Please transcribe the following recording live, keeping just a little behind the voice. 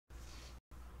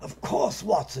Of course,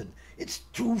 Watson. It's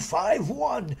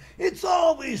 251. It's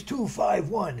always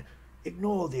 251.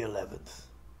 Ignore the 11th.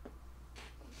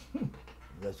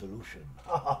 Resolution.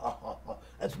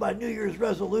 That's my New Year's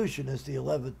resolution, is the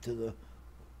 11th to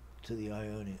the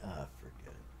Ionian. Forget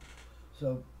it.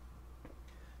 So,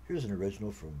 here's an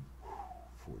original from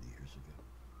 40 years ago.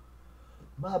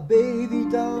 My baby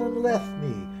done left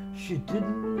me. She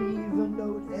didn't leave a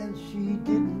note, and she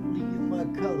didn't leave my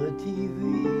color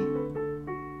TV.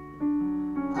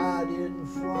 I didn't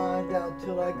find out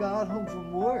till I got home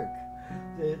from work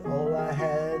that all I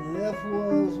had left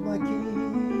was my key.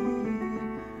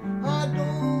 I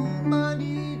don't mind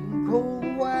eating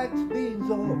cold wax beans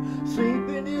or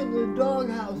sleeping in the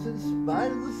doghouse in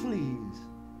spite of the fleas.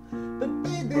 But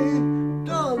baby,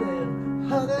 darling,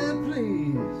 honey,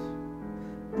 please,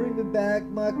 bring me back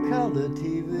my color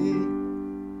TV.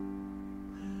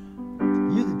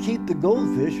 You can keep the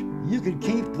goldfish, you can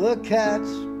keep the cats,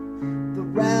 the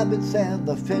rabbits and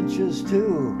the finches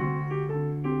too.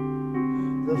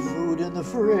 The food in the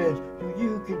fridge,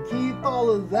 you can keep all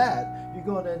of that. You're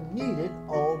gonna need it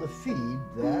all to feed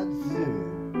that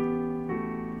zoo.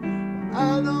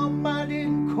 I don't mind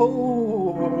eating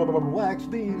cold wax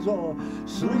beans or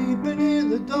sleeping in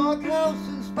the doghouse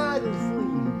in spite of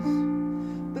fleas.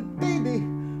 But baby,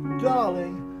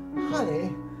 darling,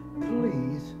 honey,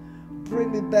 please,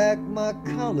 bring me back my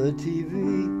color TV.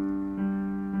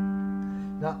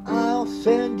 Now I'll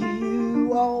send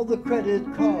you all the credit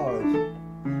cards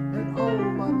and all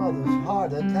my mother's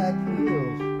heart attack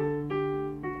pills,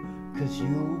 'cause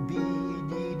you'll be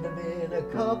needing them in a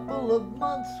couple of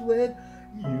months when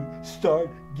you start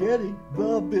getting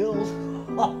the bills.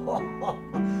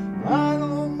 I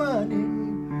don't mind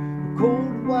eating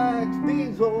cold wax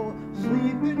beans or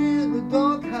sleeping in the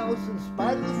doghouse in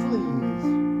spite of the fleas.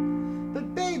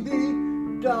 But baby,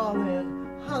 darling,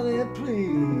 honey,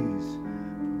 please,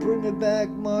 bring me back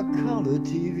my color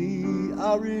TV.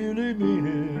 I really mean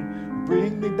it.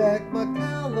 Bring me back my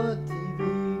color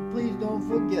TV. Please don't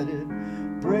forget it.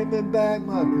 Bring me back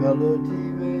my color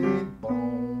TV.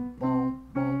 Boom, boom,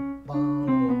 boom,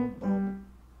 boom, boom.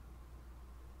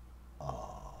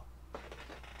 Ah.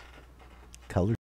 Color